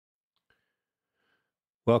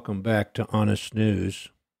Welcome back to Honest News.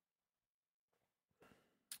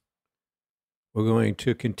 We're going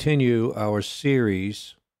to continue our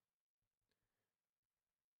series,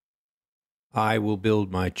 I Will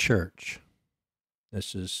Build My Church.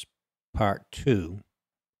 This is part 2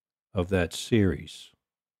 of that series.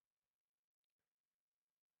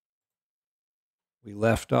 We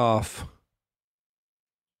left off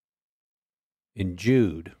in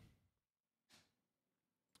Jude.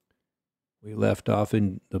 We left off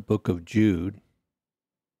in the book of Jude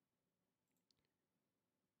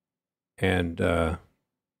and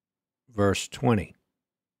verse 20.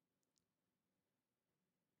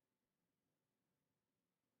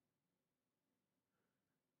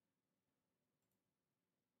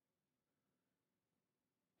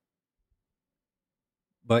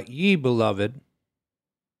 But ye, beloved,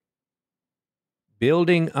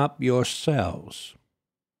 building up yourselves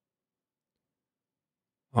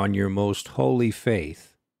on your most holy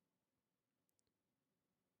faith,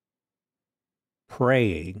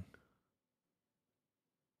 praying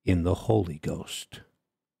in the Holy Ghost.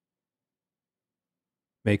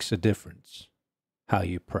 Makes a difference how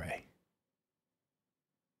you pray.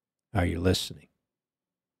 Are you listening?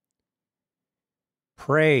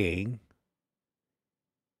 Praying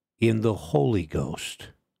in the Holy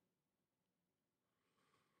Ghost.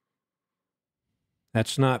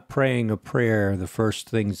 That's not praying a prayer, the first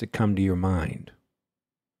things that come to your mind.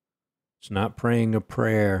 It's not praying a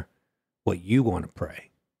prayer what you want to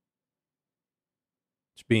pray.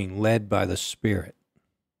 It's being led by the Spirit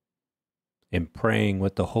and praying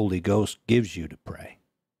what the Holy Ghost gives you to pray.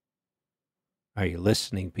 Are you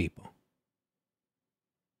listening, people?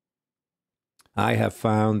 I have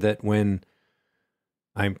found that when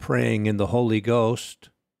I'm praying in the Holy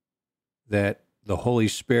Ghost, that the Holy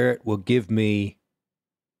Spirit will give me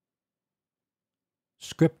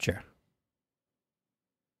Scripture.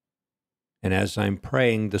 And as I'm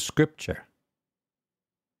praying the Scripture,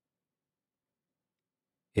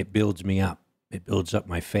 it builds me up. It builds up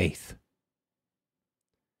my faith.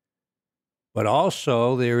 But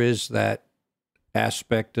also there is that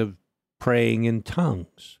aspect of praying in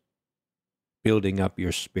tongues, building up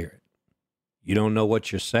your spirit. You don't know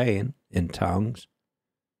what you're saying in tongues.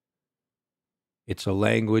 It's a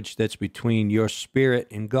language that's between your spirit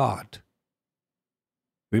and God.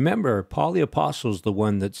 Remember, Paul the Apostle is the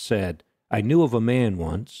one that said, I knew of a man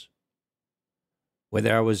once,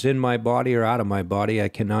 whether I was in my body or out of my body, I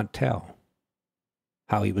cannot tell,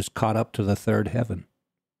 how he was caught up to the third heaven,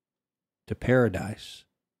 to paradise.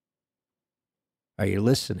 Are you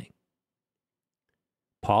listening?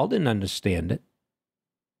 Paul didn't understand it.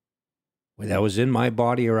 Whether I was in my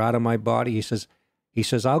body or out of my body, he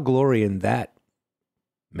says, I'll glory in that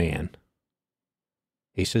man.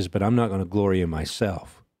 He says, but I'm not going to glory in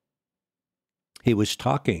myself. He was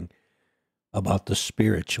talking about the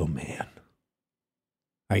spiritual man.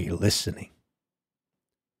 Are you listening?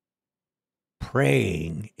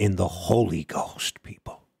 Praying in the Holy Ghost,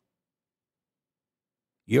 people.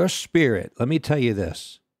 Your spirit, let me tell you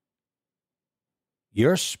this.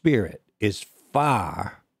 Your spirit is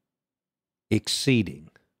far exceeding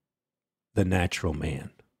the natural man.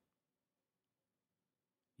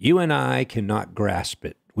 You and I cannot grasp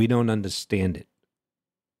it. We don't understand it.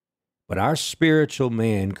 But our spiritual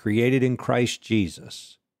man, created in Christ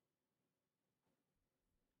Jesus,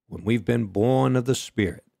 when we've been born of the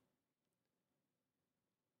Spirit,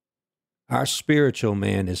 our spiritual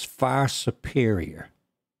man is far superior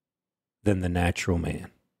than the natural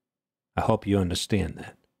man. I hope you understand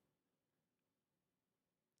that.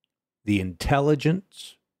 The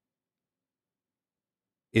intelligence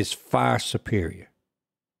is far superior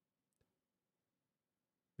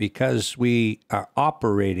because we are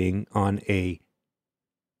operating on a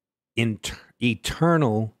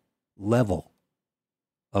eternal level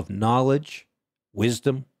of knowledge,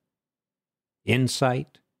 wisdom,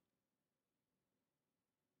 insight.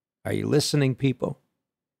 Are you listening, people?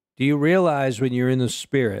 Do you realize when you're in the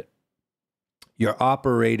Spirit, you're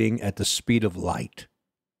operating at the speed of light?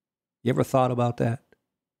 You ever thought about that?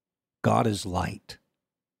 God is light.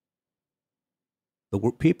 The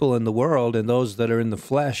people in the world and those that are in the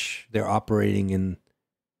flesh, they're operating in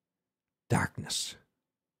darkness.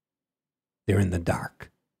 They're in the dark.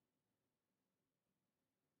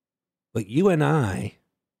 But you and I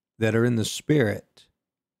that are in the Spirit,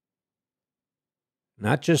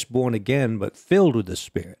 not just born again, but filled with the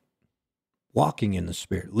Spirit, walking in the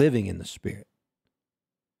Spirit, living in the Spirit,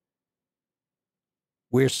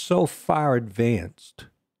 we're so far advanced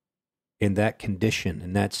in that condition,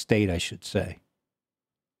 in that state, I should say.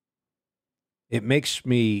 It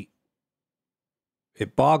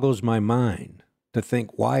boggles my mind to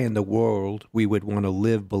think why in the world we would want to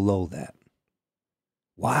live below that.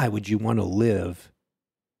 Why would you want to live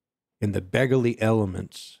in the beggarly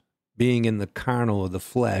elements, being in the carnal of the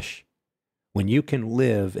flesh, when you can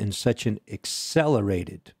live in such an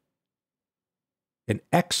accelerated, an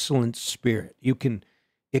excellent spirit? You can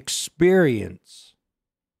experience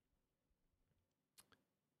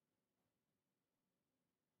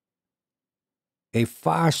a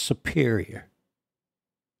far superior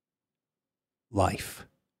life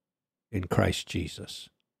in Christ Jesus,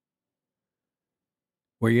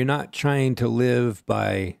 where you're not trying to live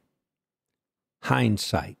by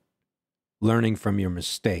hindsight, learning from your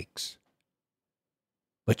mistakes,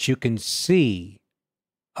 but you can see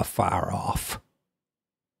afar off.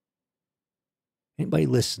 Anybody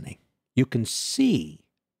listening? You can see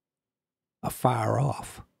afar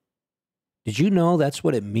off. Did you know that's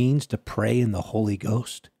what it means to pray in the Holy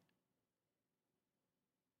Ghost?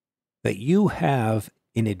 That you have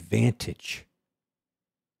an advantage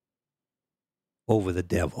over the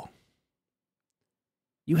devil.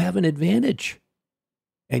 You have an advantage.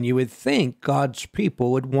 And you would think God's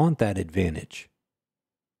people would want that advantage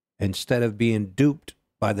instead of being duped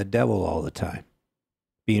by the devil all the time,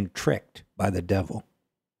 being tricked by the devil.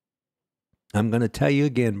 I'm going to tell you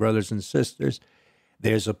again, brothers and sisters,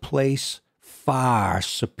 there's a place far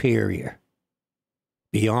superior,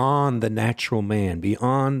 beyond the natural man,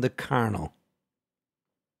 beyond the carnal,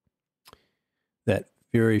 that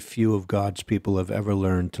very few of God's people have ever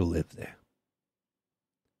learned to live there.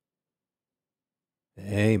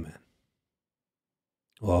 Amen.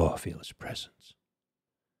 Oh, I feel his presence.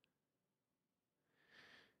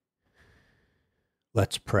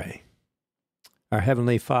 Let's pray. Our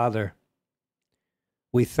Heavenly Father,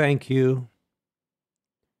 we thank you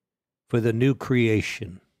for the new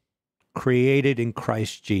creation created in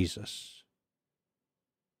Christ Jesus.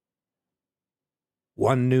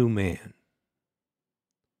 One new man.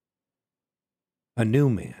 A new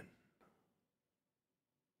man.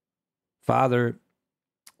 Father,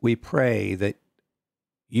 we pray that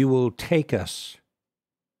you will take us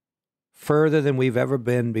further than we've ever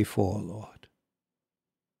been before, Lord,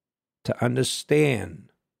 to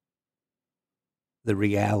understand the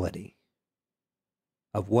reality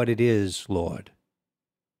of what it is, Lord,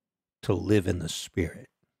 to live in the Spirit.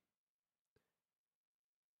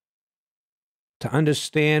 To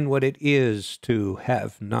understand what it is to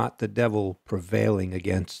have not the devil prevailing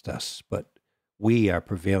against us, but we are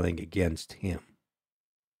prevailing against him,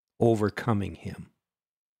 overcoming him.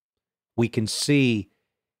 We can see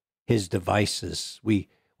his devices. We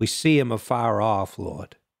see him afar off,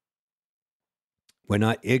 Lord. We're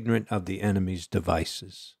not ignorant of the enemy's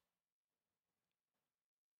devices.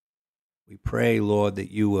 We pray, Lord, that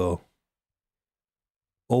you will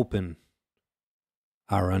open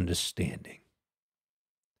our understanding.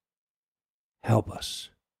 Help us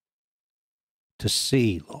to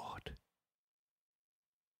see, Lord.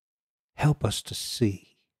 Help us to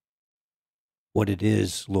see what it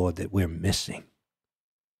is, Lord, that we're missing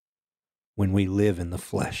when we live in the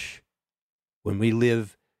flesh, when we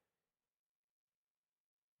live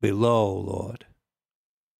below, Lord,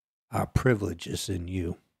 our privileges in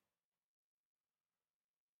you.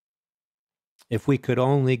 If we could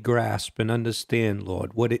only grasp and understand,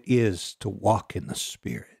 Lord, what it is to walk in the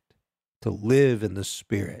Spirit, to live in the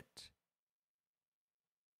Spirit.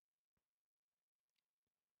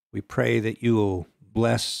 We pray that you will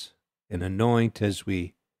bless and anoint as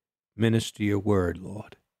we minister your word,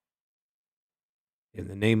 Lord. In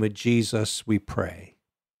the name of Jesus, we pray.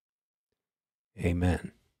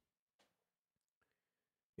 Amen.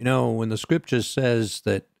 You know, when the scripture says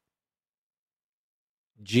that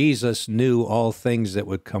Jesus knew all things that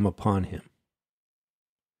would come upon him,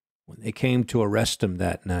 when they came to arrest him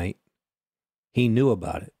that night, he knew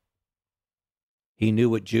about it. He knew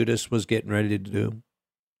what Judas was getting ready to do.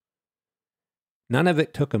 None of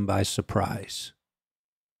it took him by surprise.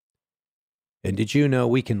 And did you know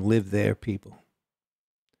we can live there, people?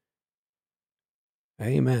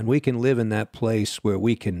 Amen. We can live in that place where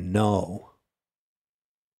we can know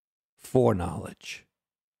foreknowledge.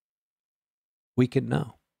 We can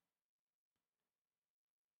know.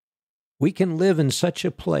 We can live in such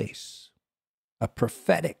a place, a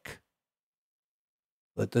prophetic,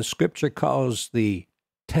 that the scripture calls the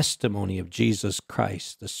testimony of Jesus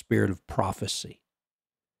Christ, the spirit of prophecy.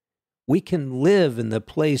 We can live in the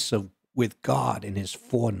place of with God in his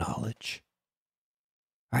foreknowledge.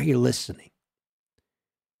 Are you listening?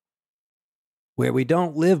 Where we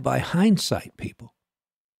don't live by hindsight, people.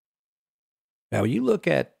 Now, you look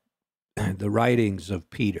at the writings of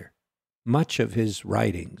Peter. Much of his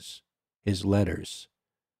writings, his letters,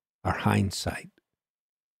 are hindsight.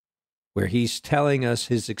 where he's telling us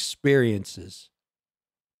his experiences,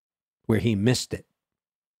 where he missed it.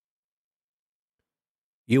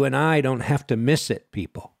 You and I don't have to miss it,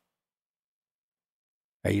 people.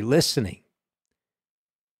 Are you listening?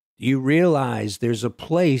 Do you realize there's a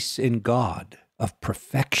place in God of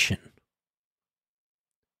perfection?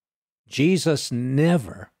 Jesus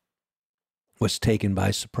never was taken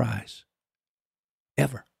by surprise.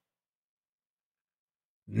 Ever.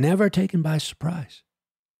 Never taken by surprise.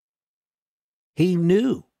 He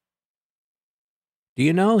knew. Do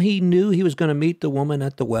you know he knew he was going to meet the woman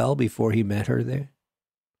at the well before he met her there?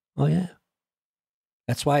 Oh, yeah.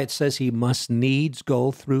 That's why it says he must needs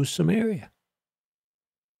go through Samaria.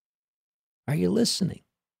 Are you listening?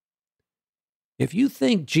 If you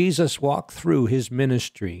think Jesus walked through his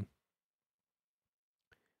ministry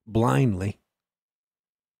blindly,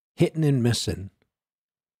 hitting and missing,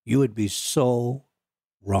 you would be so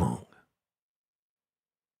wrong.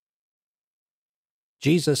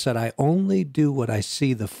 Jesus said, I only do what I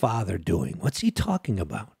see the Father doing. What's he talking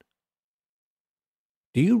about?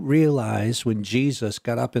 Do you realize when Jesus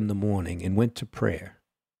got up in the morning and went to prayer,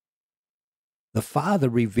 the Father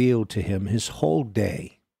revealed to him his whole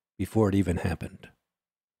day before it even happened?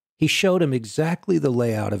 He showed him exactly the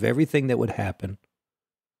layout of everything that would happen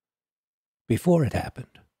before it happened.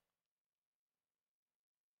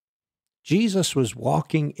 Jesus was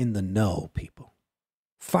walking in the know, people,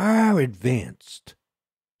 far advanced.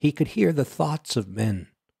 He could hear the thoughts of men.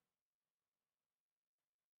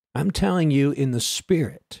 I'm telling you, in the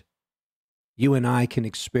spirit, you and I can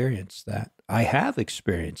experience that. I have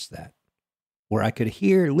experienced that, where I could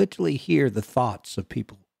literally hear the thoughts of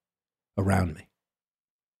people around me.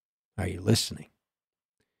 Are you listening?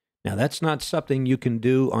 Now, that's not something you can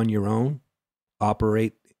do on your own,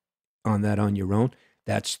 operate on that on your own.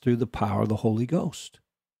 That's through the power of the Holy Ghost.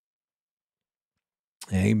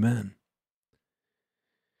 Amen.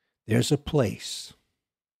 There's a place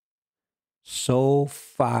so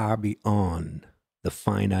far beyond the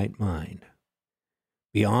finite mind,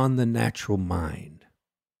 beyond the natural mind.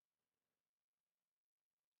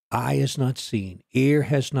 Eye has not seen, ear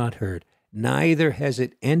has not heard, neither has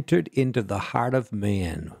it entered into the heart of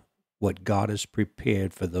man what God has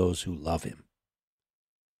prepared for those who love him.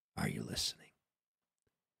 Are you listening?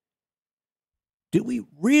 Do we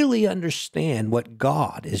really understand what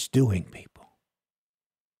God is doing, people?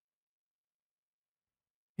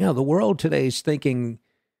 You know, the world today is thinking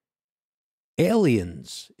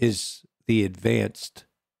aliens is the advanced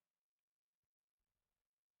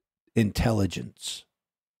intelligence,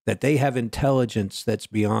 that they have intelligence that's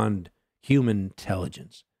beyond human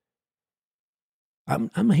intelligence.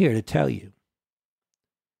 I'm here to tell you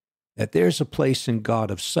that there's a place in God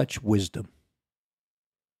of such wisdom.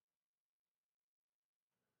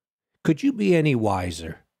 Could you be any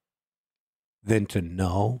wiser than to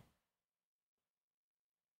know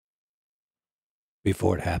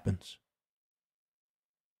before it happens?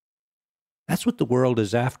 That's what the world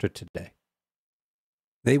is after today.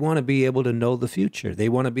 They want to be able to know the future. They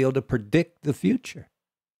want to be able to predict the future.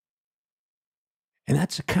 And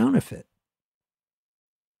that's a counterfeit.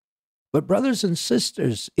 But brothers and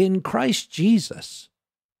sisters, in Christ Jesus,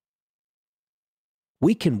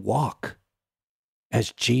 we can walk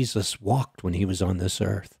as Jesus walked when he was on this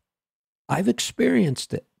earth. I've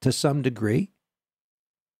experienced it to some degree.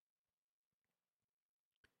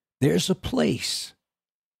 There's a place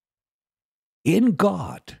in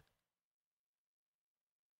God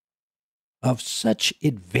of such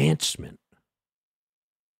advancement,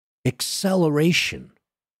 acceleration,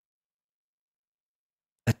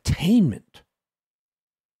 attainment,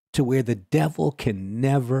 to where the devil can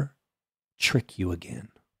never trick you again.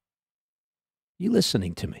 You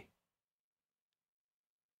listening to me?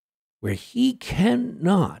 Where he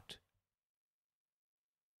cannot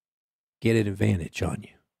get an advantage on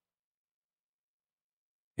you.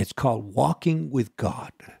 It's called walking with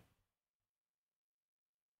God.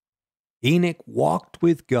 Enoch walked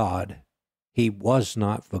with God. He was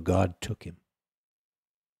not, for God took him.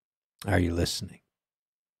 Are you listening?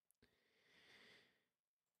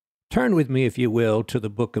 Turn with me, if you will, to the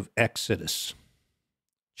book of Exodus,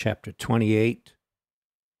 chapter 28,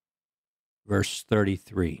 verse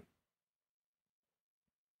 33.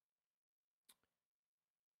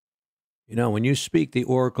 You know, when you speak the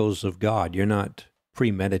oracles of God, you're not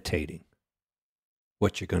premeditating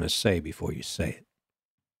what you're going to say before you say it.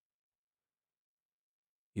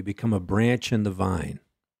 You become a branch in the vine.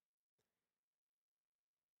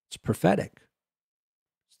 It's prophetic.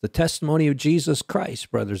 It's the testimony of Jesus Christ,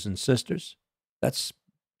 brothers and sisters. That's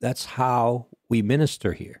how we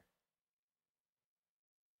minister here.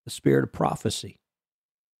 The spirit of prophecy.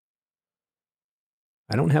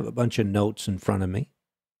 I don't have a bunch of notes in front of me.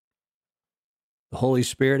 The Holy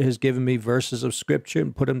Spirit has given me verses of Scripture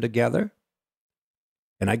and put them together,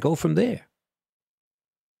 and I go from there.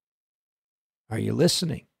 Are you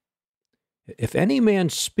listening? If any man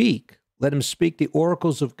speak, let him speak the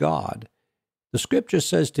oracles of God. The Scripture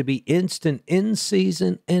says to be instant in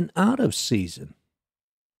season and out of season.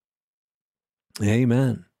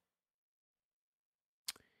 Amen.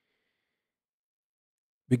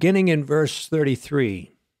 Beginning in verse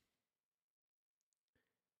 33.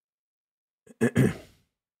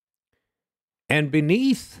 And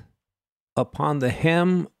beneath upon the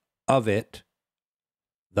hem of it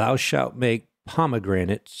thou shalt make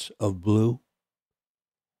pomegranates of blue,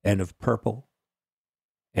 and of purple,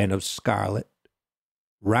 and of scarlet,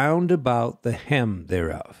 round about the hem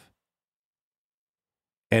thereof,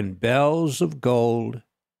 and bells of gold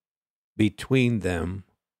between them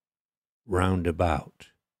round about.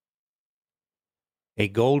 A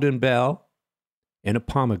golden bell and a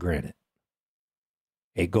pomegranate.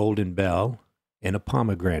 A golden bell and a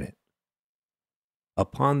pomegranate.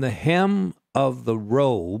 Upon the hem of the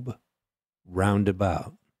robe round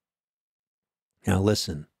about. Now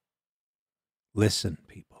listen. Listen,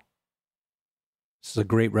 people. This is a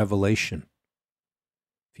great revelation.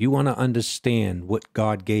 If you want to understand what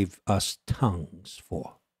God gave us tongues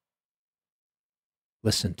for,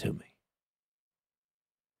 listen to me.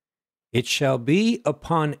 It shall be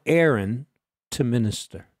upon Aaron to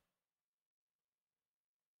minister.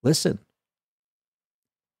 Listen.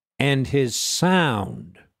 And his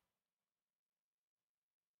sound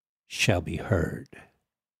shall be heard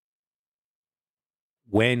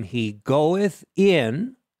when he goeth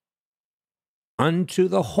in unto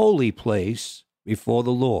the holy place before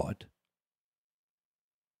the Lord.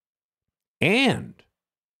 And,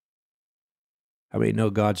 how many know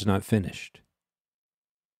God's not finished?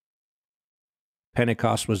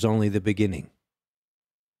 Pentecost was only the beginning.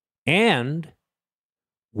 And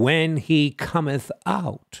when he cometh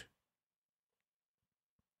out,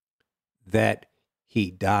 that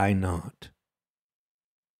he die not.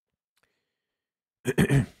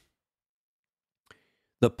 The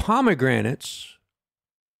pomegranates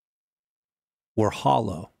were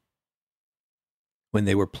hollow when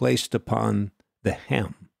they were placed upon the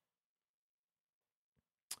hem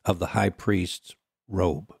of the high priest's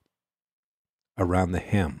robe, around the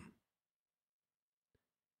hem.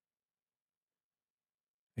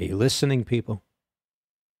 Are you listening, people?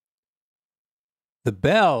 The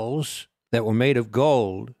bells that were made of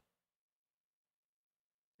gold,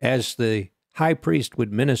 as the high priest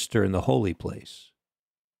would minister in the holy place,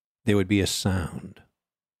 there would be a sound.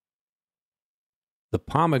 The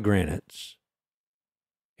pomegranates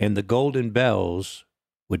and the golden bells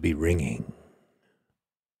would be ringing,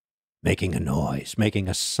 making a noise, making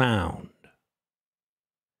a sound.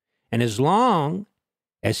 And as long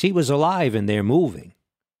as he was alive and there moving,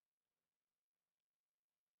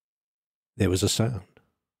 there was a sound.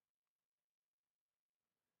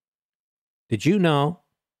 Did you know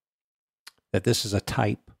that this is a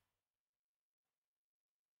type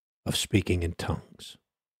of speaking in tongues?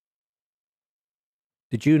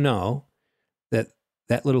 Did you know that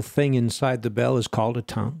that little thing inside the bell is called a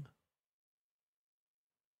tongue?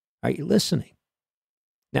 Are you listening?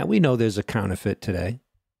 Now, we know there's a counterfeit today,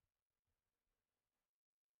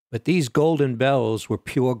 but these golden bells were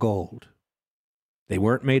pure gold. They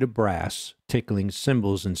weren't made of brass, tickling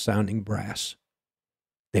cymbals and sounding brass.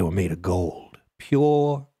 They were made of gold,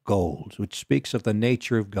 pure gold, which speaks of the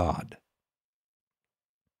nature of God.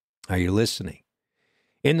 Are you listening?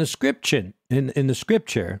 In the scripture,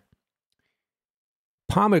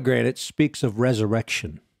 pomegranate speaks of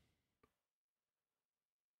resurrection.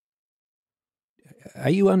 Are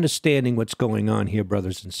you understanding what's going on here,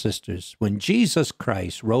 brothers and sisters? When Jesus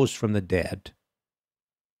Christ rose from the dead,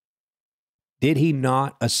 did he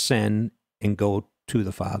not ascend and go to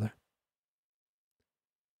the Father?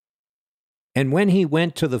 And when he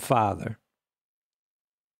went to the Father,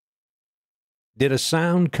 did a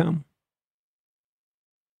sound come?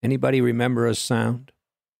 Anybody remember a sound?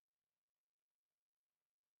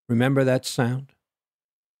 Remember that sound?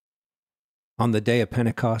 On the day of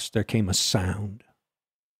Pentecost, there came a sound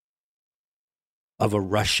of a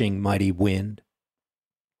rushing mighty wind.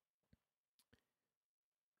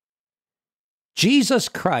 Jesus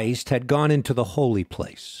Christ had gone into the holy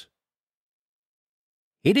place.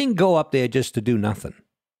 He didn't go up there just to do nothing.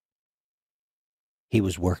 He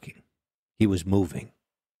was working. He was moving.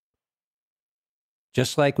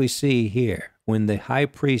 Just like we see here, when the high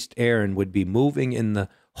priest Aaron would be moving in the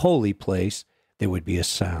holy place, there would be a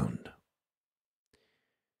sound.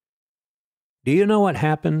 Do you know what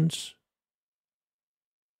happens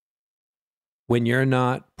when you're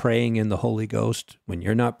not praying in the Holy Ghost, when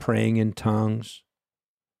you're not praying in tongues,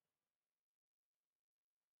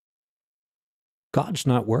 God's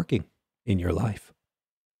not working in your life.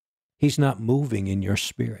 He's not moving in your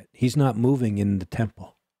spirit. He's not moving in the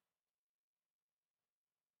temple.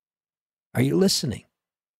 Are you listening?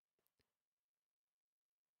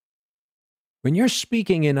 When you're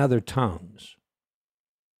speaking in other tongues,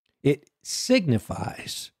 it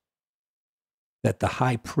signifies that the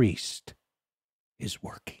high priest is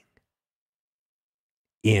working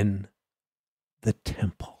in the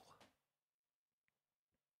temple.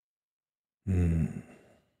 When's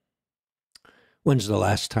the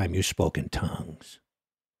last time you spoke in tongues?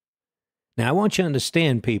 Now, I want you to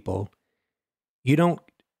understand, people, you don't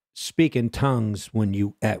speak in tongues when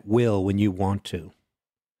you want to.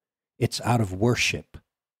 It's out of worship.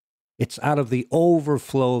 It's out of the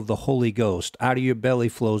overflow of the Holy Ghost. Out of your belly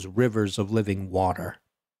flows rivers of living water.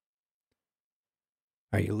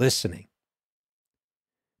 Are you listening?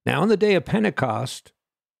 Now, on the day of Pentecost,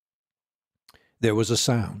 there was a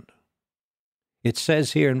sound. It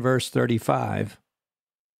says here in verse 35,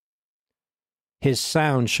 his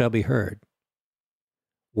sound shall be heard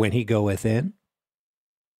when he goeth in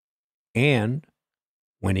and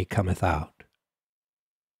when he cometh out.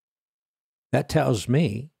 That tells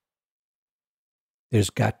me there's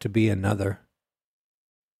got to be another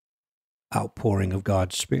outpouring of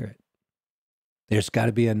God's Spirit. There's got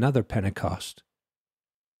to be another Pentecost.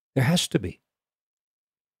 There has to be.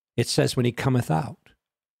 It says when he cometh out.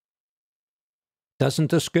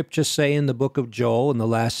 Doesn't the scripture say in the book of Joel, in the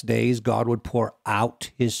last days, God would pour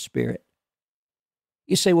out his Spirit?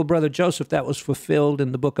 You say, well, Brother Joseph, that was fulfilled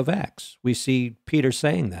in the book of Acts. We see Peter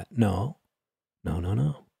saying that. No.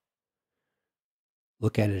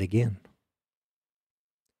 Look at it again.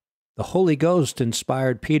 The Holy Ghost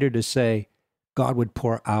inspired Peter to say God would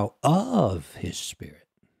pour out of his Spirit.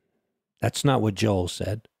 That's not what Joel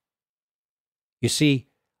said. You see,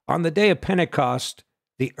 on the day of Pentecost,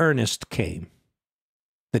 the earnest came.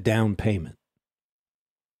 The down payment.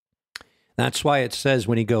 That's why it says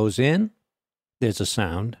when he goes in, there's a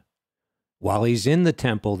sound. While he's in the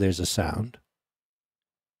temple, there's a sound.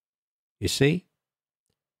 You see?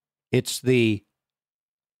 It's the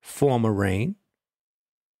former rain,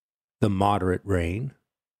 the moderate rain,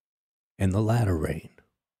 and the latter rain.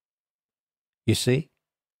 You see?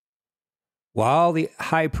 While the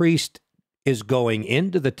high priest is going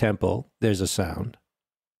into the temple, there's a sound.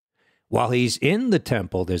 While he's in the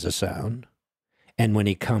temple, there's a sound. And when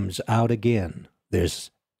he comes out again,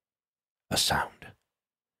 there's a sound.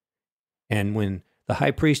 And when the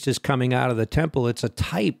high priest is coming out of the temple, it's a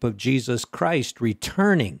type of Jesus Christ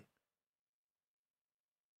returning.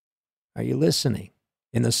 Are you listening?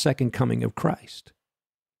 In the second coming of Christ.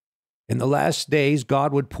 In the last days,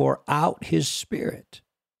 God would pour out his Spirit.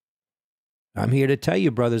 I'm here to tell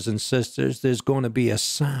you, brothers and sisters, there's going to be a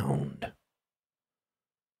sound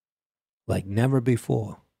like never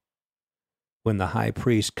before when the high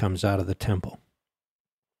priest comes out of the temple.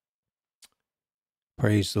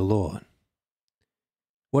 Praise the Lord.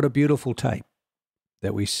 What a beautiful type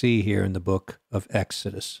that we see here in the book of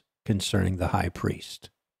Exodus concerning the high priest.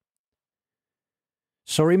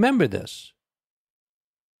 So remember this.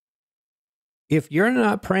 If you're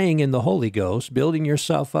not praying in the Holy Ghost, building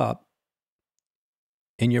yourself up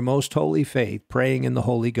in your most holy faith, praying in the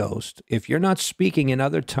Holy Ghost, if you're not speaking in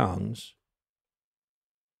other tongues,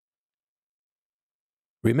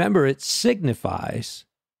 remember it signifies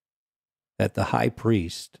that the high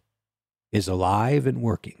priest is alive and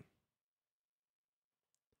working.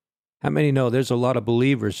 How many know there's a lot of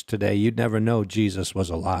believers today, you'd never know Jesus was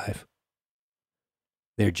alive?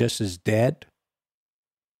 They're just as dead.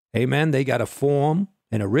 Amen. They got a form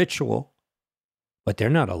and a ritual, but they're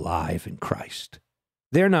not alive in Christ.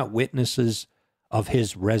 They're not witnesses of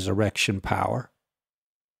his resurrection power.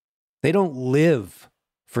 They don't live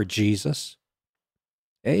for Jesus.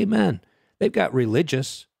 Amen. They've got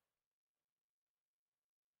religious,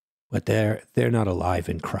 but they're not alive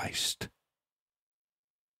in Christ.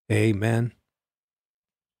 Amen.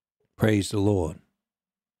 Praise the Lord.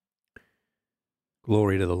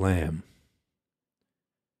 Glory to the Lamb.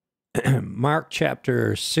 Mark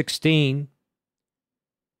chapter 16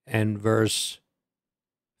 and verse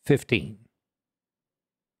 15.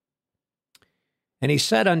 And he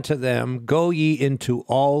said unto them, Go ye into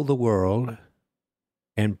all the world,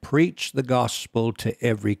 and preach the gospel to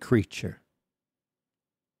every creature.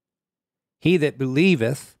 He that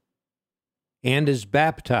believeth and is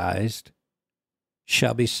baptized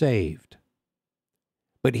shall be saved,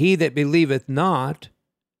 but he that believeth not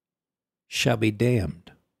shall be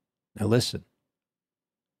damned. Now listen.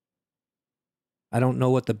 I don't know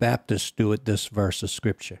what the Baptists do at this verse of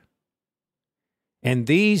Scripture. And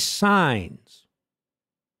these signs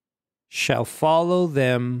shall follow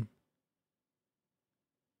them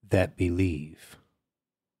that believe.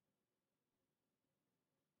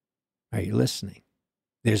 Are you listening?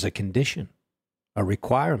 There's a condition, a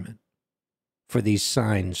requirement for these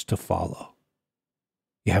signs to follow.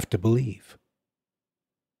 You have to believe.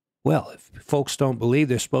 Well, if folks don't believe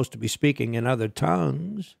they're supposed to be speaking in other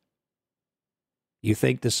tongues, you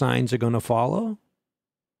think the signs are going to follow?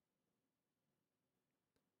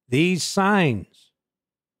 These signs,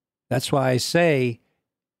 that's why I say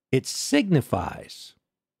it signifies.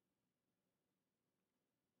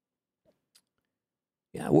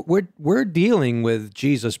 Yeah, we're dealing with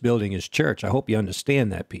Jesus building his church. I hope you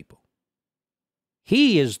understand that, people.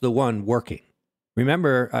 He is the one working.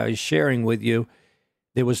 Remember, I was sharing with you,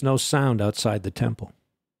 there was no sound outside the temple.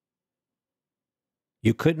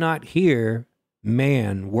 You could not hear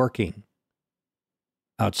man working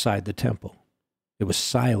outside the temple. It was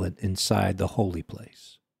silent inside the holy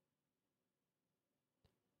place.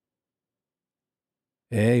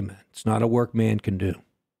 Amen. It's not a work man can do.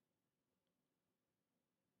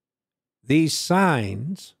 These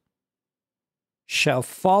signs shall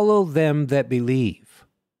follow them that believe.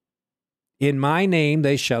 In my name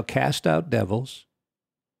they shall cast out devils,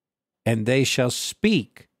 and they shall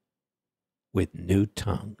speak with new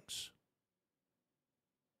tongues.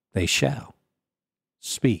 They shall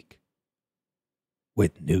speak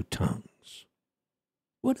with new tongues.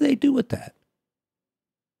 What do they do with that?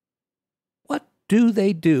 What do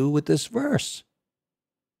they do with this verse?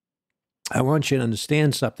 I want you to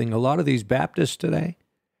understand something. A lot of these Baptists today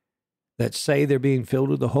that say they're being filled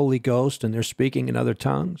with the Holy Ghost and they're speaking in other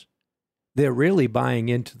tongues, they're really buying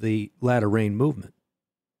into the latter rain movement.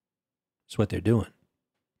 That's what they're doing.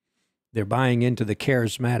 They're buying into the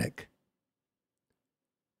charismatic.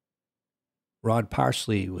 Rod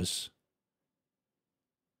Parsley was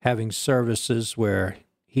having services where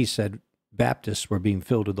he said Baptists were being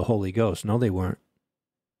filled with the Holy Ghost. No, they weren't.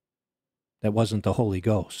 That wasn't the Holy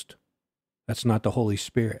Ghost. That's not the Holy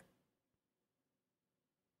Spirit.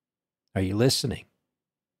 Are you listening?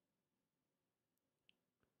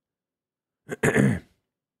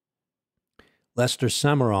 Lester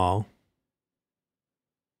Summerall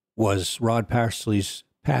was Rod Parsley's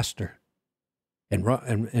pastor.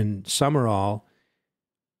 And Summerall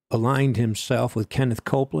aligned himself with Kenneth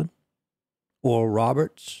Copeland, Oral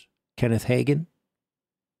Roberts, Kenneth Hagin.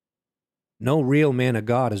 No real man of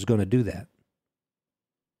God is going to do that.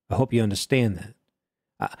 I hope you understand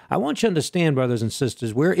that. I want you to understand, brothers and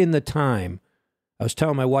sisters, we're in the time. I was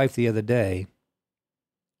telling my wife the other day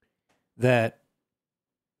that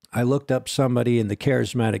I looked up somebody in the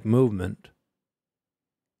charismatic movement,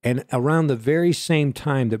 and around the very same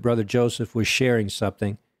time that Brother Joseph was sharing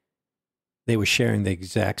something, they were sharing the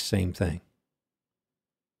exact same thing.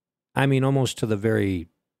 I mean, almost to the very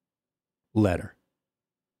letter.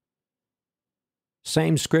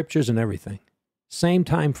 Same scriptures and everything. Same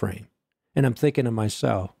time frame. And I'm thinking to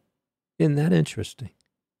myself, isn't that interesting?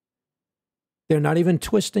 They're not even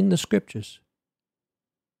twisting the scriptures.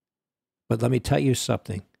 But let me tell you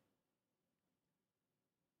something.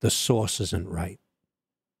 The source isn't right.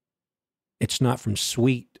 It's not from a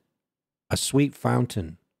sweet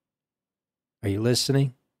fountain. Are you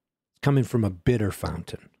listening? It's coming from a bitter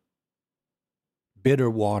fountain. Bitter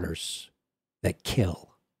waters that kill.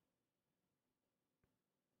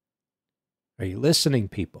 Are you listening,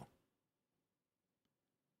 people?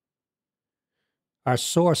 Our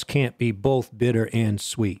source can't be both bitter and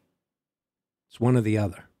sweet. It's one or the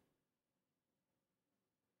other.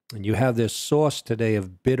 And you have this source today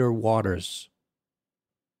of bitter waters,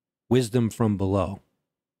 wisdom from below.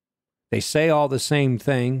 They say all the same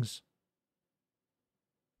things,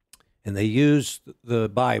 and they use the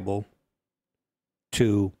Bible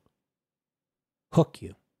to hook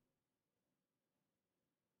you.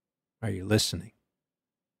 Are you listening?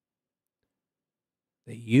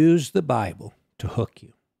 They use the Bible to hook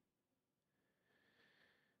you.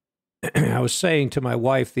 I was saying to my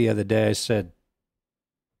wife the other day, I said,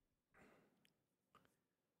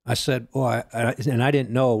 oh, and I didn't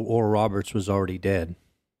know Oral Roberts was already dead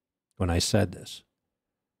when I said this.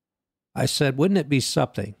 I said, wouldn't it be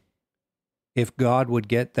something if God would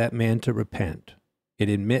get that man to repent and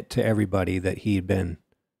admit to everybody that he had been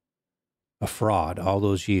a fraud all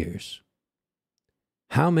those years?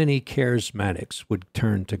 How many charismatics would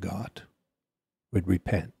turn to God, would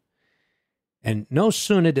repent? And no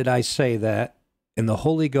sooner did I say that, and the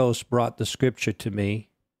Holy Ghost brought the scripture to me,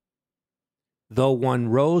 though one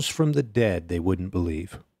rose from the dead, they wouldn't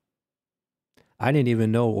believe. I didn't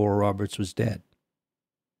even know Oral Roberts was dead.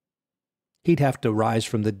 He'd have to rise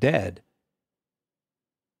from the dead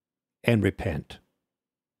and repent.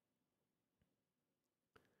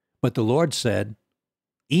 But the Lord said,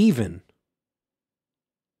 even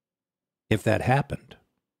if that happened,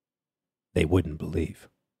 they wouldn't believe.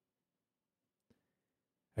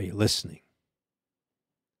 Are you listening?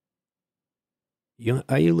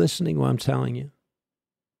 Are you listening what I'm telling you?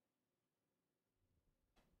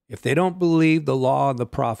 If they don't believe the law and the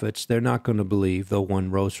prophets, they're not going to believe though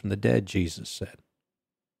one rose from the dead, Jesus said.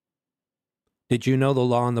 Did you know the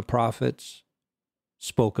law and the prophets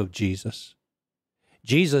spoke of Jesus?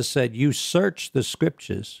 Jesus said, you search the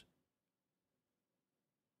scriptures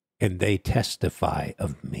and they testify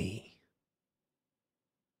of me.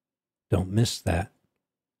 Don't miss that.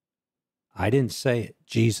 I didn't say it.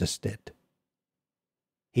 Jesus did.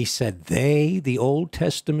 He said, they, the Old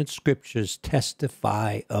Testament scriptures,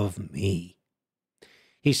 testify of me.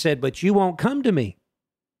 He said, but you won't come to me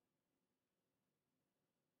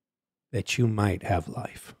that you might have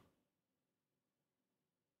life.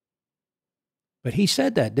 But he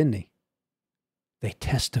said that, didn't he? They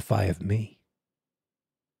testify of me.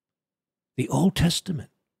 The Old Testament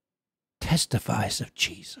testifies of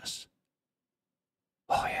Jesus.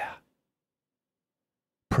 Oh, yeah.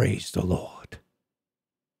 Praise the Lord.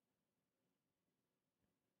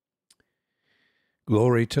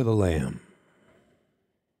 Glory to the Lamb.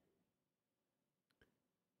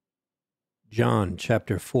 John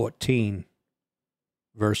chapter 14,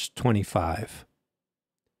 verse 25.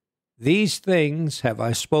 These things have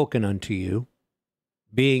I spoken unto you,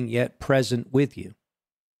 being yet present with you.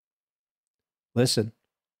 Listen.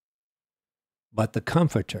 But the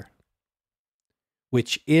Comforter,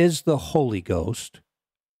 which is the Holy Ghost,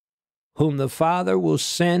 whom the Father will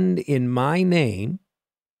send in my name,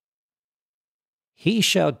 he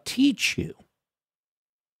shall teach you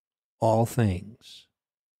all things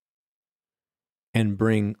and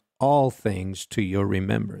bring all things to your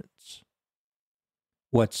remembrance,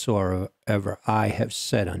 whatsoever I have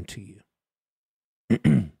said unto you.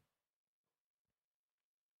 The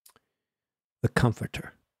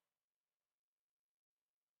Comforter,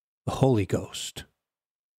 the Holy Ghost,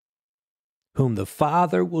 whom the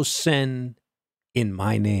Father will send in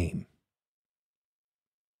my name.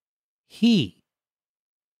 He,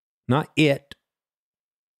 not it,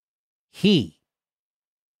 he.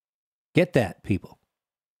 Get that, people.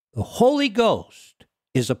 The Holy Ghost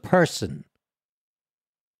is a person,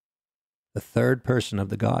 the third person of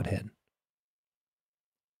the Godhead.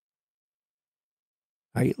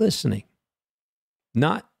 Are you listening?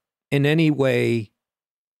 Not in any way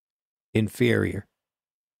inferior.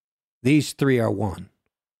 These three are one.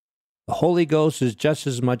 The Holy Ghost is just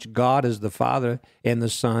as much God as the Father and the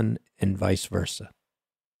Son, and vice versa.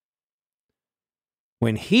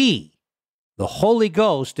 When he, the Holy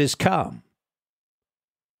Ghost, is come,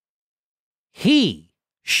 he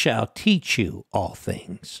shall teach you all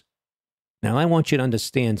things. Now, I want you to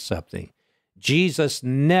understand something. Jesus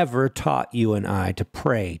never taught you and I to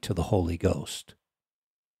pray to the Holy Ghost.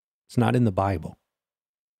 It's not in the Bible.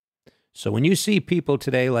 So when you see people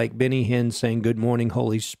today like Benny Hinn saying, good morning,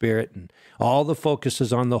 Holy Spirit, and all the focus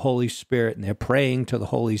is on the Holy Spirit, and they're praying to the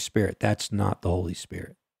Holy Spirit, that's not the Holy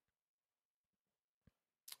Spirit.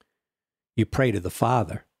 You pray to the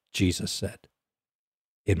Father, Jesus said,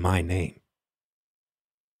 in my name.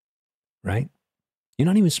 Right? You're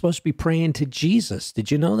not even supposed to be praying to Jesus. Did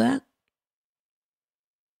you know that?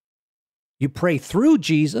 You pray through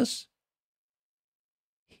Jesus.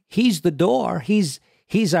 He's the door. He's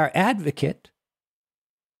our advocate.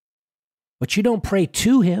 But you don't pray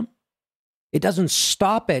to him. It doesn't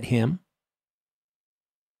stop at him.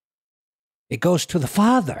 It goes to the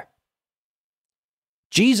Father.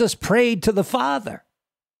 Jesus prayed to the Father.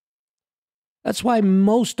 That's why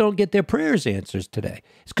most don't get their prayers answered today.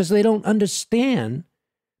 It's because they don't understand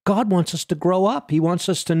God wants us to grow up. He wants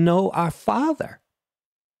us to know our Father.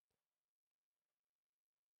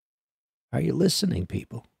 Are you listening,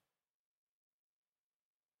 people?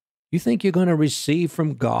 You think you're going to receive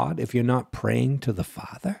from God if you're not praying to the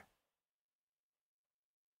Father?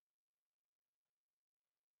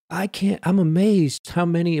 I'm amazed how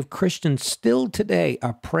many of Christians still today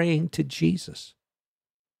are praying to Jesus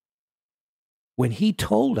when he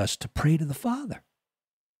told us to pray to the Father.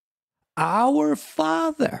 Our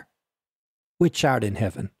Father, which art in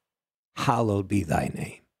heaven, hallowed be thy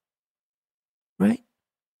name. Right?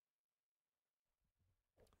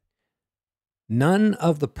 None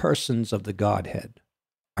of the persons of the Godhead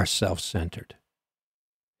are self-centered.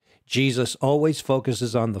 Jesus always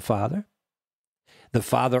focuses on the Father. The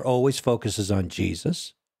Father always focuses on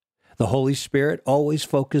Jesus. The Holy Spirit always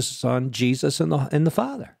focuses on Jesus and the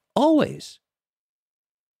Father. Always.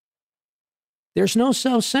 There's no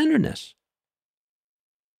self-centeredness.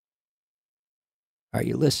 Are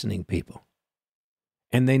you listening, people?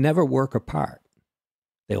 And they never work apart.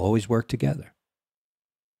 They always work together.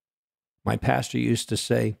 My pastor used to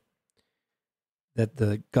say that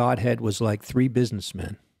the Godhead was like three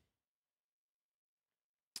businessmen.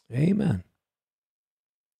 Amen.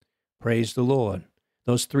 Praise the Lord.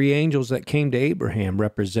 Those three angels that came to Abraham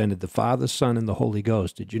represented the Father, Son, and the Holy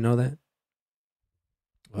Ghost. Did you know that?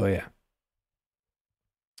 Oh, yeah.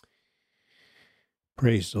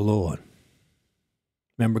 Praise the Lord.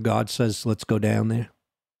 Remember, God says, let's go down there.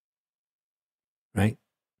 Right?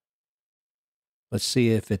 Let's see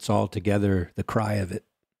if it's all together, the cry of it.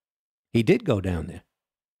 He did go down there.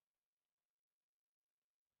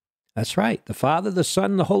 That's right. The Father, the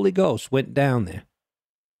Son, and the Holy Ghost went down there.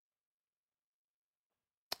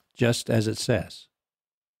 Just as it says.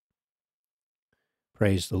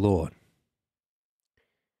 Praise the Lord.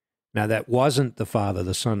 Now, that wasn't the Father,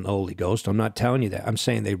 the Son, and the Holy Ghost. I'm not telling you that. I'm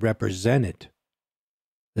saying they represented.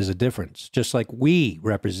 There's a difference. Just like we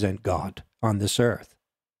represent God on this earth.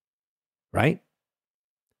 Right?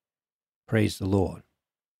 Praise the Lord.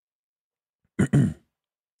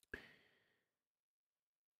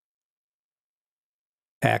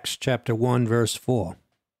 Acts chapter 1, verse 4.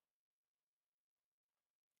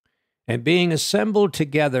 And being assembled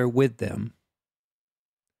together with them,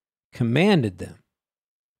 commanded them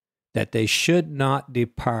that they should not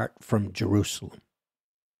depart from Jerusalem,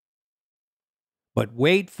 but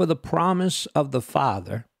wait for the promise of the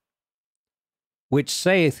Father, which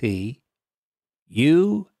saith he,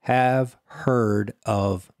 you have heard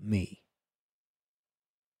of me.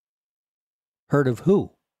 Heard of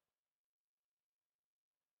who?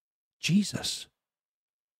 Jesus.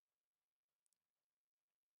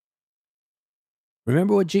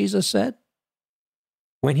 Remember what Jesus said?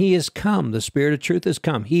 When he is come, the Spirit of truth is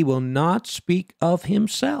come, he will not speak of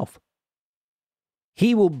himself.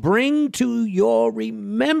 He will bring to your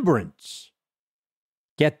remembrance.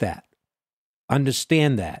 Get that.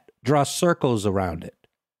 Understand that. Draw circles around it.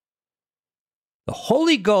 The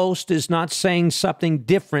Holy Ghost is not saying something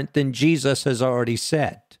different than Jesus has already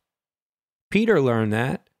said. Peter learned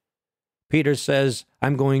that. Peter says,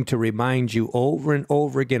 I'm going to remind you over and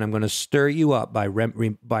over again. I'm going to stir you up by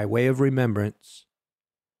way of remembrance.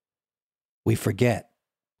 We forget.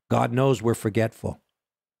 God knows we're forgetful.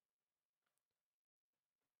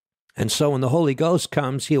 And so when the Holy Ghost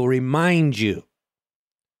comes, he'll remind you.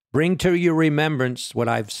 Bring to your remembrance what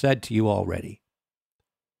I've said to you already.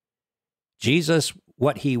 Jesus,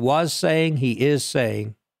 what he was saying, he is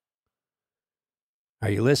saying. Are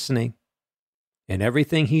you listening? And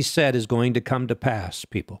everything he said is going to come to pass,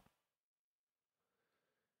 people.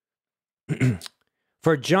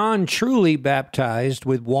 For John truly baptized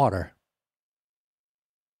with water,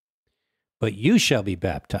 but you shall be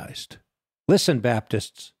baptized. Listen,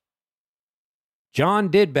 Baptists. John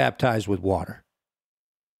did baptize with water,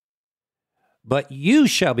 but you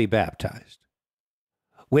shall be baptized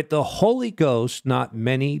with the Holy Ghost not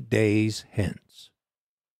many days hence.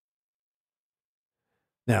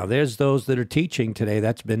 Now, there's those that are teaching today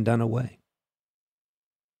that's been done away.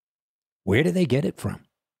 Where do they get it from?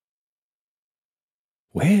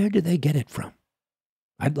 Where do they get it from?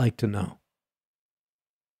 I'd like to know.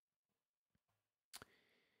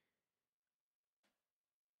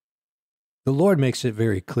 The Lord makes it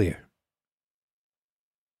very clear.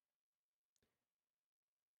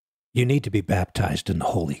 You need to be baptized in the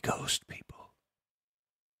Holy Ghost, people.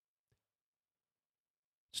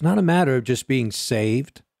 It's not a matter of just being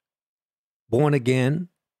saved, born again,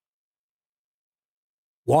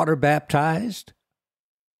 water baptized.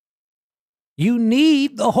 You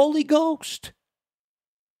need the Holy Ghost.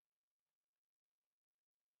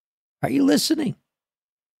 Are you listening?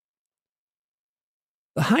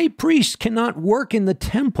 The high priest cannot work in the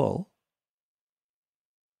temple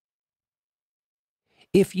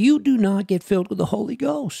if you do not get filled with the Holy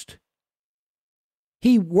Ghost.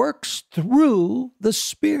 He works through the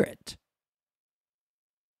Spirit.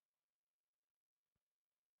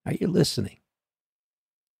 Are you listening?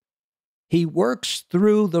 He works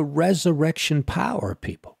through the resurrection power,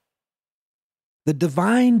 people. The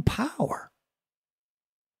divine power.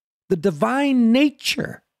 The divine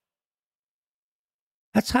nature.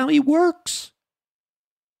 That's how he works.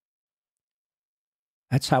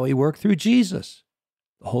 That's how he worked through Jesus.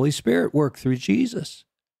 The Holy Spirit worked through Jesus.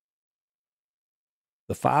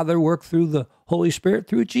 The Father worked through the Holy Spirit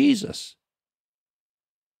through Jesus.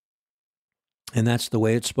 And that's the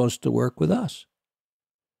way it's supposed to work with us.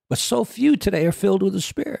 But so few today are filled with the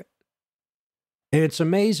Spirit. And it's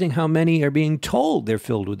amazing how many are being told they're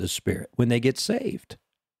filled with the Spirit when they get saved.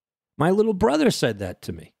 My little brother said that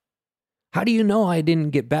to me. How do you know I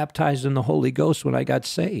didn't get baptized in the Holy Ghost when I got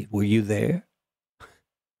saved? Were you there?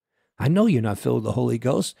 I know you're not filled with the Holy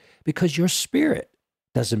Ghost because your spirit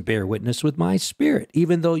doesn't bear witness with my spirit,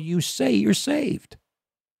 even though you say you're saved.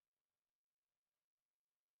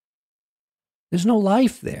 There's no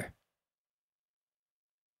life there.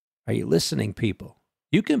 Are you listening, people?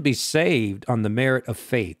 You can be saved on the merit of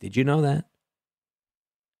faith. Did you know that?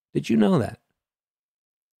 Did you know that?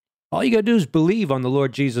 All you got to do is believe on the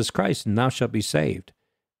Lord Jesus Christ and thou shalt be saved.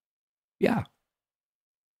 Yeah.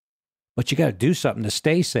 But you got to do something to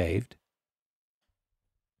stay saved.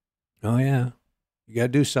 Oh, yeah. You got to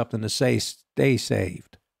do something to stay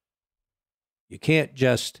saved. You can't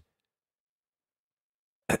just,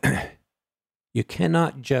 you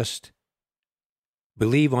cannot just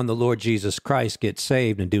believe on the Lord Jesus Christ, get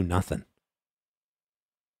saved, and do nothing.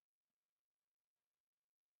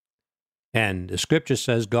 And the scripture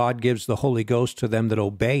says God gives the Holy Ghost to them that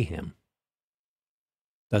obey him.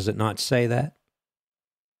 Does it not say that?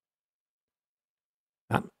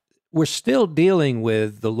 We're still dealing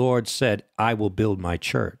with the Lord said, I will build my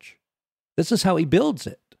church. This is how he builds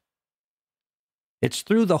it. It's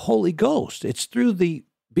through the Holy Ghost. It's through the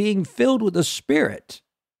being filled with the Spirit.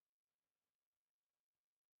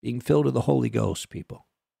 Being filled with the Holy Ghost, people.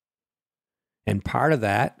 And part of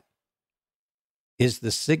that is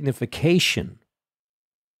the signification,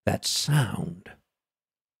 that sound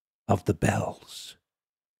of the bells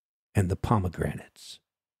and the pomegranates.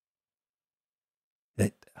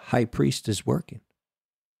 That high priest is working.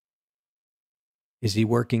 Is he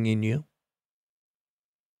working in you?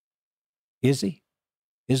 Is he?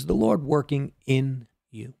 Is the Lord working in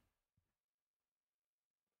you?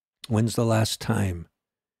 When's the last time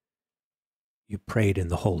you prayed in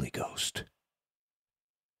the Holy Ghost?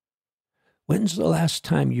 When's the last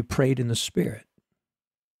time you prayed in the Spirit?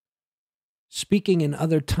 Speaking in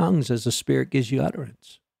other tongues as the Spirit gives you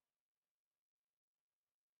utterance.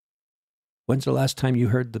 When's the last time you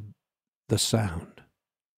heard the sound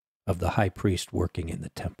of the high priest working in the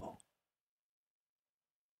temple?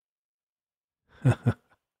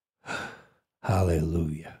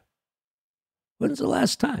 Hallelujah. When's the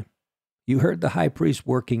last time you heard the high priest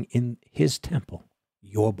working in his temple,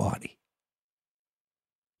 your body?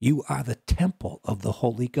 You are the temple of the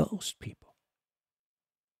Holy Ghost, people.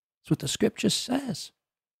 That's what the scripture says.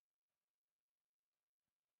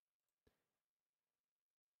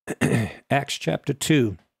 Acts chapter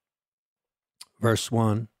 2, verse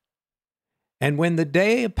 1. And when the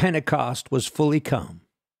day of Pentecost was fully come,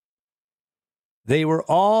 they were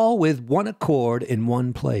all with one accord in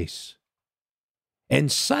one place.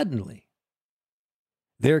 And suddenly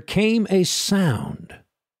there came a sound.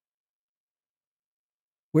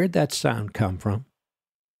 Where'd that sound come from?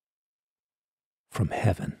 From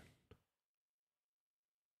heaven.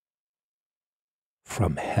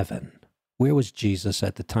 From heaven. Where was Jesus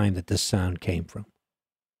at the time that this sound came from?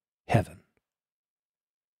 Heaven.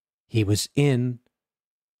 He was in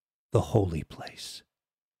the holy place.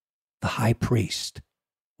 The high priest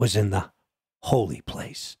was in the holy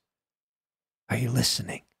place. Are you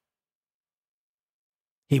listening?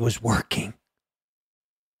 He was working.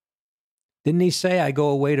 Didn't he say, I go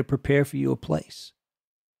away to prepare for you a place?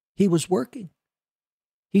 He was working.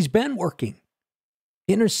 He's been working,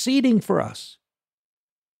 interceding for us.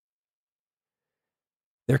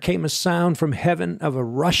 There came a sound from heaven of a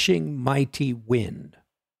rushing mighty wind,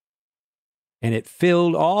 and it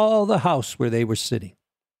filled all the house where they were sitting.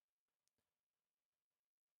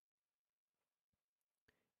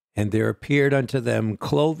 And there appeared unto them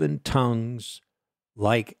cloven tongues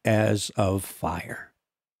like as of fire,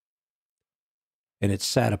 and it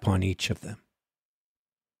sat upon each of them.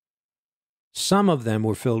 Some of them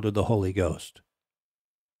were filled with the Holy Ghost.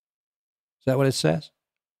 Is that what it says?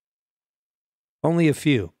 Only a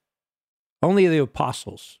few. Only the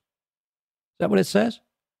apostles. Is that what it says?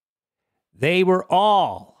 They were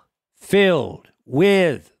all filled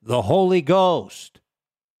with the Holy Ghost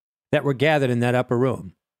that were gathered in that upper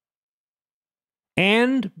room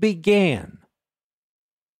and began.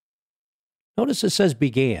 Notice it says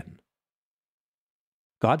began.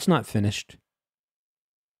 God's not finished.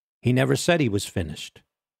 He never said he was finished.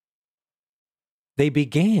 They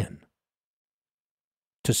began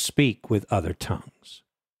to speak with other tongues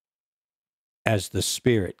as the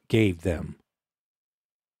Spirit gave them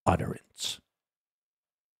utterance.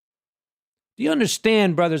 Do you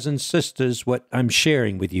understand, brothers and sisters, what I'm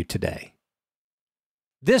sharing with you today?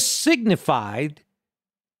 This signified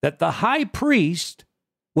that the high priest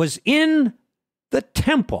was in the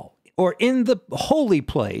temple, or in the holy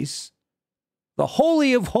place, the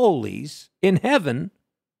Holy of Holies in heaven,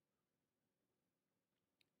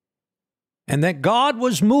 and that God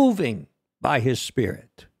was moving by his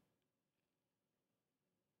Spirit.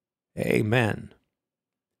 Amen.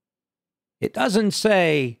 It doesn't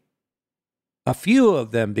say a few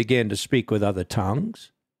of them began to speak with other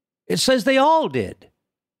tongues. It says they all did.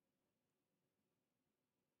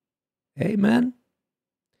 Amen.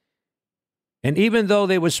 And even though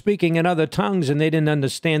they were speaking in other tongues and they didn't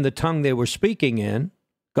understand the tongue they were speaking in,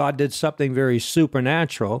 God did something very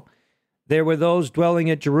supernatural. There were those dwelling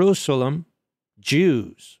at Jerusalem,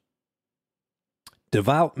 Jews,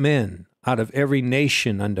 devout men out of every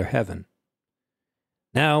nation under heaven.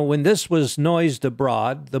 Now, when this was noised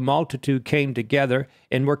abroad, the multitude came together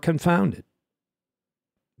and were confounded,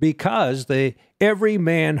 because every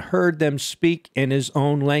man heard them speak in his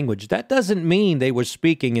own language. That doesn't mean they were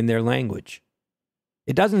speaking in their language.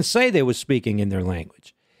 It doesn't say they were speaking in their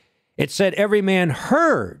language. It said every man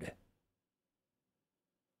heard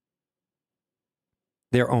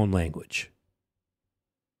their own language.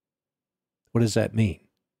 What does that mean?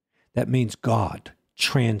 That means God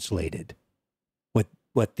translated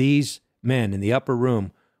what these men in the upper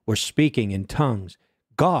room were speaking in tongues.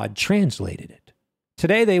 God translated it.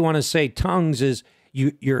 Today they want to say tongues is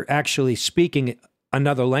you're actually speaking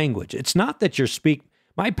another language. It's not that you're speaking.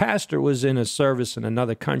 My pastor was in a service in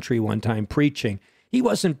another country one time preaching. He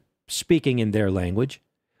wasn't speaking in their language,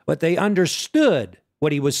 but they understood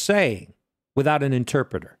what he was saying without an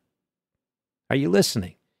interpreter. Are you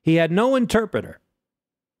listening? He had no interpreter.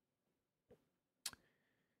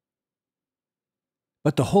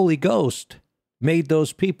 But the Holy Ghost made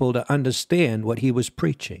those people to understand what he was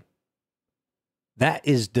preaching. That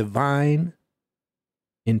is divine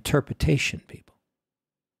interpretation, people.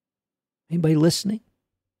 Anybody listening?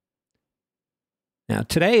 Now,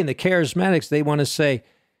 today in the charismatics, they want to say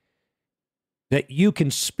that you can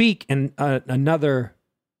speak in another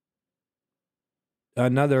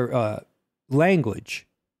language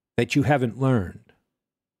that you haven't learned.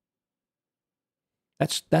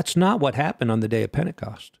 That's not what happened on the day of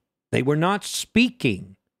Pentecost. They were not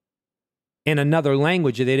speaking in another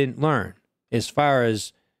language that they didn't learn, as far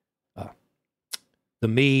as the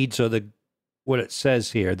Medes or what it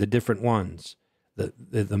says here, the different ones,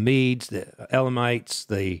 the Medes, the Elamites,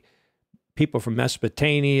 the people from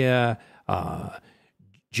Mesopotamia,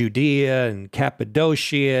 Judea and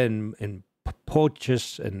Cappadocia and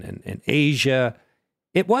Pontus and Asia.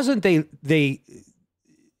 It wasn't they.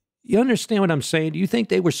 You understand what I'm saying? Do you think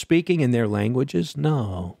they were speaking in their languages?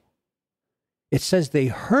 No. It says they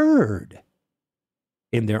heard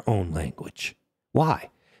in their own language.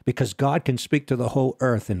 Why? Because God can speak to the whole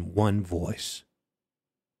earth in one voice.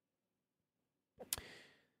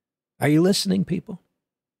 Are you listening, people?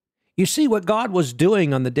 You see, what God was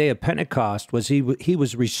doing on the day of Pentecost was he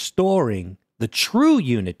was restoring the true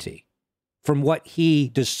unity from what he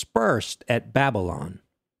dispersed at Babylon.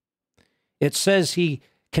 It says he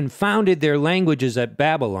confounded their languages at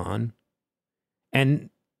Babylon and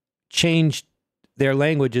changed their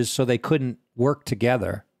languages so they couldn't work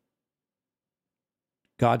together.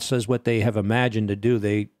 God says what they have imagined to do,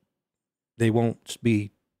 they won't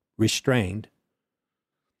be restrained.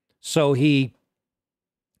 So he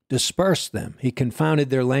dispersed them. He confounded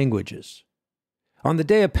their languages. On the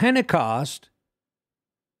day of Pentecost,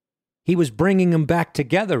 he was bringing them back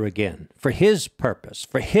together again for his purpose,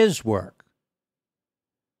 for his work.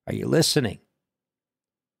 Are you listening?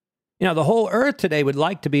 You know, the whole earth today would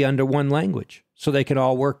like to be under one language so they can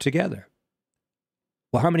all work together.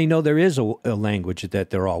 Well, how many know there is a language that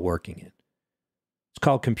they're all working in? It's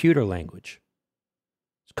called computer language.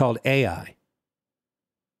 It's called AI.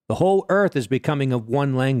 The whole earth is becoming of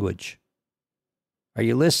one language. Are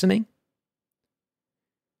you listening?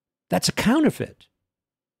 That's a counterfeit.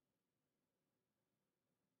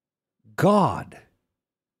 God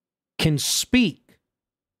can speak.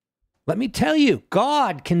 Let me tell you,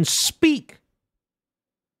 God can speak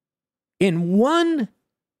in one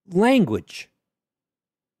language,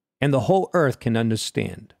 and the whole earth can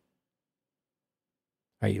understand.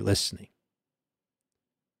 Are you listening?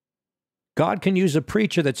 God can use a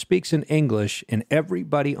preacher that speaks in English, and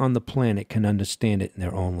everybody on the planet can understand it in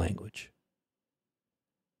their own language.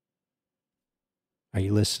 Are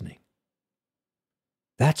you listening?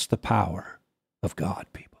 That's the power of God,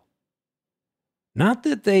 people. Not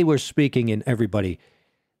that they were speaking in everybody.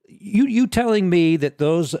 You telling me that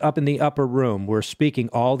those up in the upper room were speaking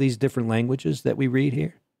all these different languages that we read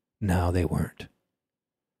here? No, they weren't.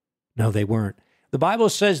 No, they weren't. The Bible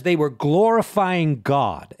says they were glorifying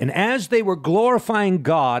God. And as they were glorifying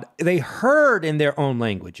God, they heard in their own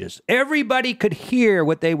languages. Everybody could hear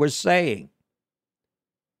what they were saying.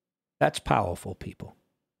 That's powerful, people.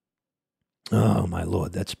 Oh, my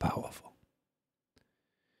Lord, that's powerful.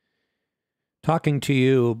 Talking to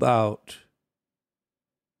you about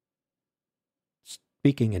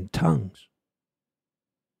speaking in tongues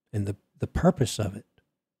and the purpose of it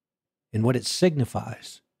and what it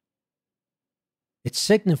signifies. It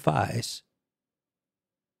signifies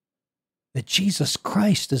that Jesus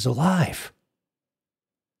Christ is alive.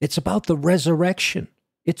 It's about the resurrection.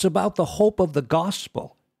 It's about the hope of the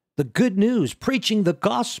gospel, the good news, preaching the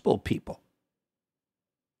gospel, people.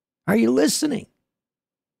 Are you listening?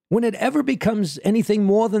 When it ever becomes anything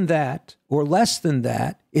more than that or less than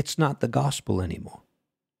that, it's not the gospel anymore.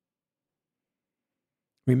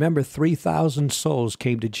 Remember, 3,000 souls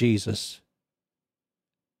came to Jesus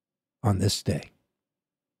on this day.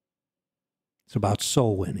 It's about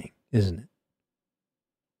soul winning, isn't it?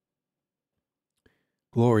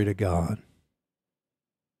 Glory to God.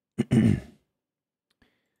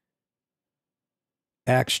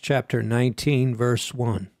 Acts chapter 19, verse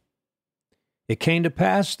 1. It came to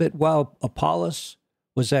pass that while Apollos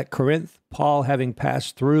was at Corinth, Paul, having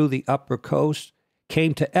passed through the upper coast,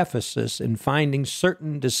 came to Ephesus, and finding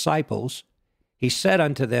certain disciples, he said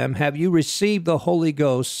unto them, Have you received the Holy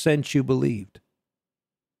Ghost since you believed?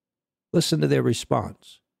 Listen to their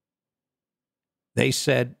response. They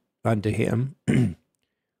said unto him,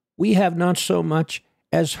 We have not so much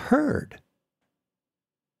as heard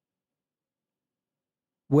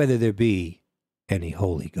whether there be any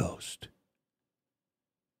Holy Ghost.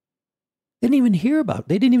 They didn't even hear about it.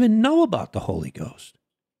 They didn't even know about the Holy Ghost.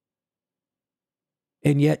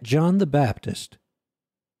 And yet John the Baptist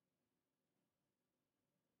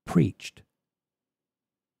preached,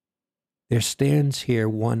 There stands here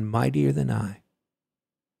one mightier than I.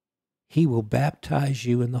 He will baptize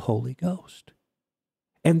you in the Holy Ghost.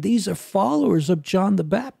 And these are followers of John the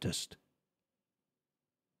Baptist.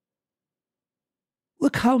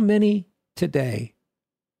 Look how many today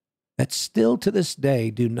that still to this day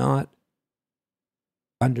do not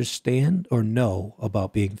understand or know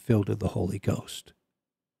about being filled with the Holy Ghost.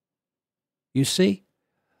 You see,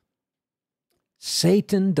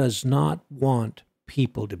 Satan does not want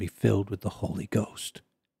people to be filled with the Holy Ghost.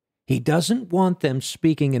 He doesn't want them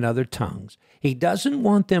speaking in other tongues. He doesn't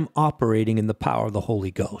want them operating in the power of the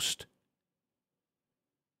Holy Ghost.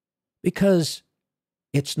 Because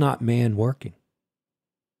it's not man working.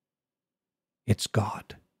 It's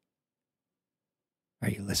God. Are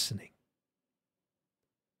you listening?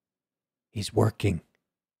 He's working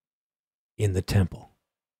in the temple.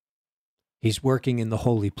 He's working in the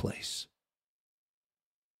holy place.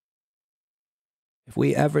 If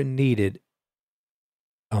we ever needed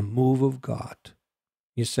a move of God,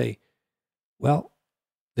 you say, well,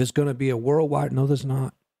 there's going to be a worldwide. No, there's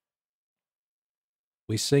not.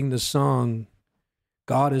 We sing the song,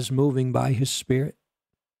 God is moving by his Spirit.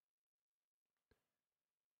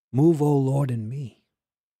 Move, O Lord, in me.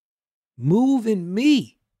 Move in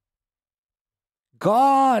me.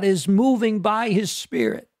 God is moving by his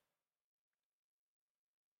Spirit.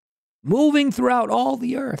 Moving throughout all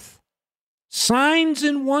the earth. Signs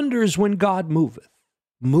and wonders when God moveth.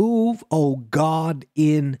 Move, O God,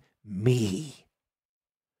 in me.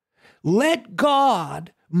 Let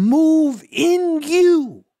God move in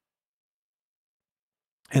you.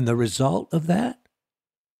 And the result of that,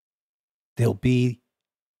 there'll be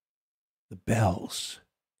the bells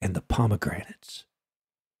and the pomegranates.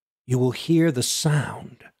 You will hear the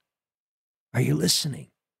sound. Are you listening?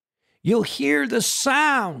 You'll hear the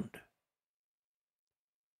sound.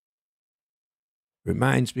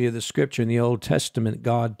 Reminds me of the scripture in the Old Testament.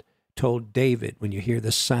 God told David, when you hear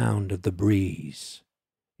the sound of the breeze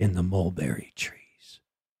in the mulberry trees.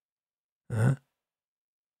 Huh?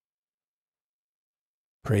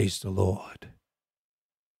 Praise the Lord.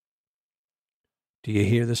 Do you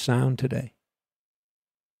hear the sound today?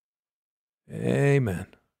 Amen.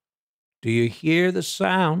 Do you hear the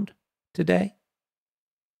sound today?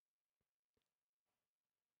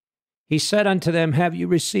 He said unto them, Have you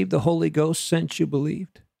received the Holy Ghost since you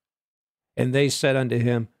believed? And they said unto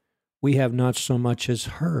him, We have not so much as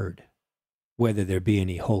heard whether there be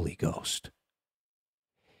any Holy Ghost.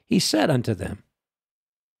 He said unto them,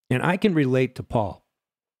 and I can relate to Paul.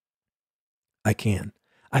 I can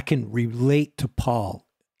relate to Paul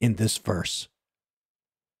in this verse,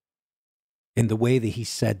 in the way that he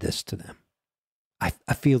said this to them. I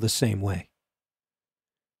feel the same way.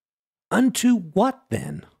 Unto what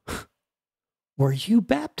then were you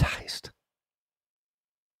baptized?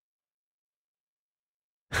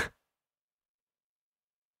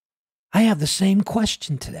 I have the same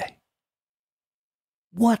question today.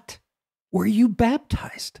 What were you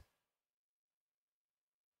baptized?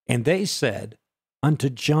 And they said, unto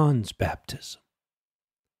John's baptism.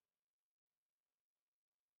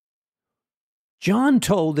 John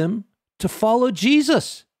told them to follow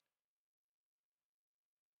Jesus.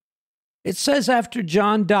 It says after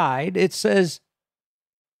John died, it says,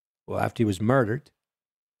 well, after he was murdered,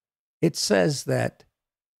 it says that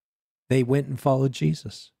they went and followed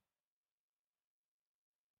Jesus.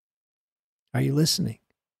 Are you listening?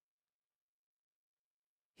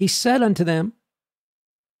 He said unto them,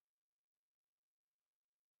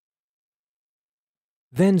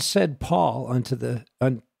 then said Paul unto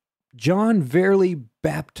John verily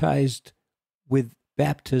baptized with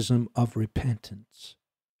baptism of repentance.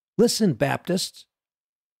 Listen, Baptists.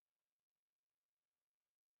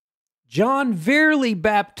 John verily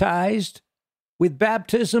baptized with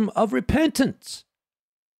baptism of repentance,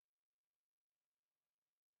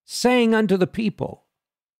 saying unto the people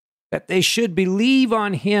that they should believe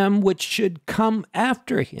on him which should come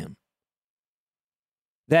after him,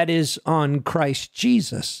 that is, on Christ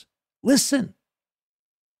Jesus. Listen.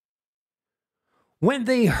 When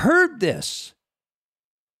they heard this,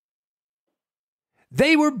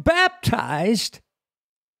 they were baptized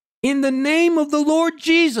in the name of the Lord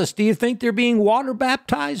Jesus. Do you think they're being water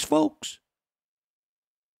baptized, folks?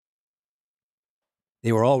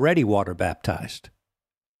 They were already water baptized.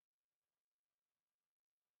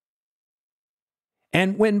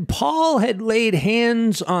 And when Paul had laid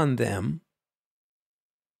hands on them,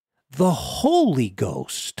 the Holy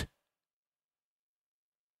Ghost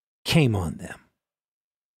came on them.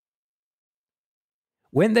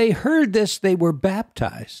 When they heard this, they were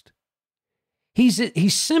baptized.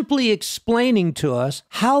 He's simply explaining to us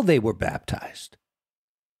how they were baptized.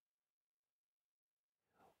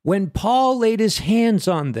 When Paul laid his hands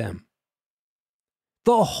on them,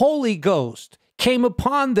 the Holy Ghost came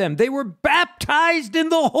upon them. They were baptized in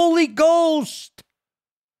the Holy Ghost.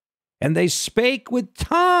 And they spake with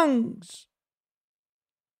tongues.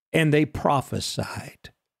 And they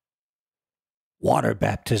prophesied. Water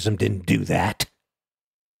baptism didn't do that.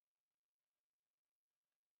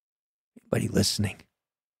 Anybody listening?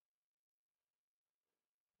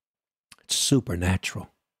 It's supernatural,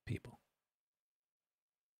 people.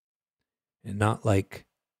 And not like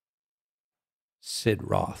Sid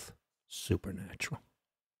Roth, supernatural.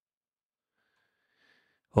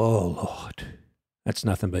 Oh, Lord. That's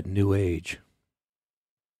nothing but New Age.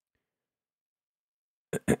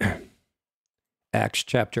 Acts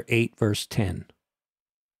chapter 8, verse 10.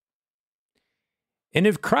 And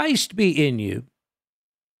if Christ be in you,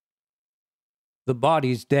 the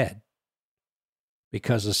body's dead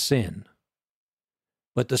because of sin,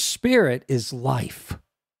 but the spirit is life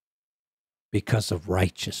because of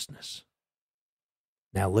righteousness.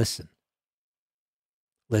 Now listen.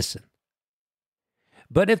 Listen.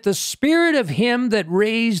 But if the spirit of him that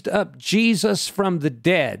raised up Jesus from the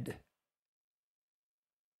dead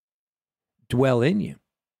dwell in you,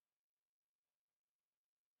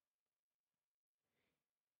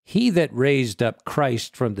 he that raised up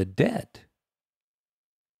Christ from the dead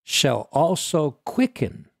shall also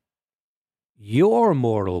quicken your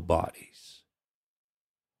mortal bodies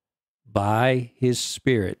by his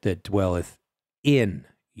Spirit that dwelleth in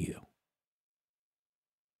you.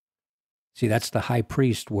 See, that's the high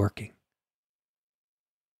priest working.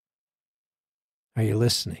 Are you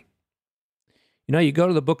listening? You know, you go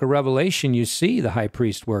to the book of Revelation, you see the high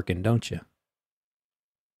priest working, don't you?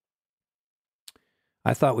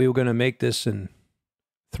 I thought we were going to make this in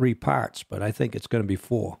 3 parts, but I think it's going to be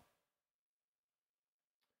 4.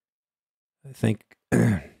 I think,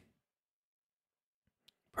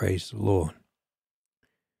 praise the Lord.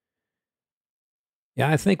 Yeah,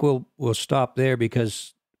 I think we'll stop there,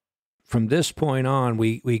 because from this point on,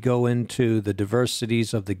 we go into the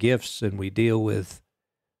diversities of the gifts, and we deal with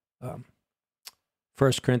 1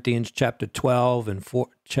 Corinthians chapter 12 and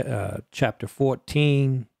chapter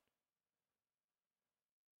 14.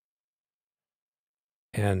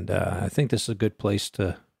 And I think this is a good place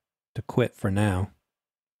to quit for now.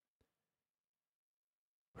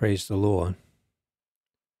 Praise the Lord.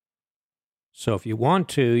 So if you want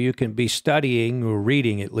to, you can be studying or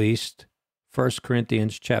reading at least 1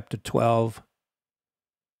 Corinthians chapter 12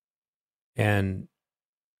 and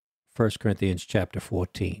 1 Corinthians chapter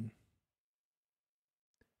 14.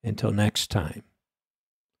 Until next time,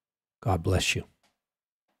 God bless you.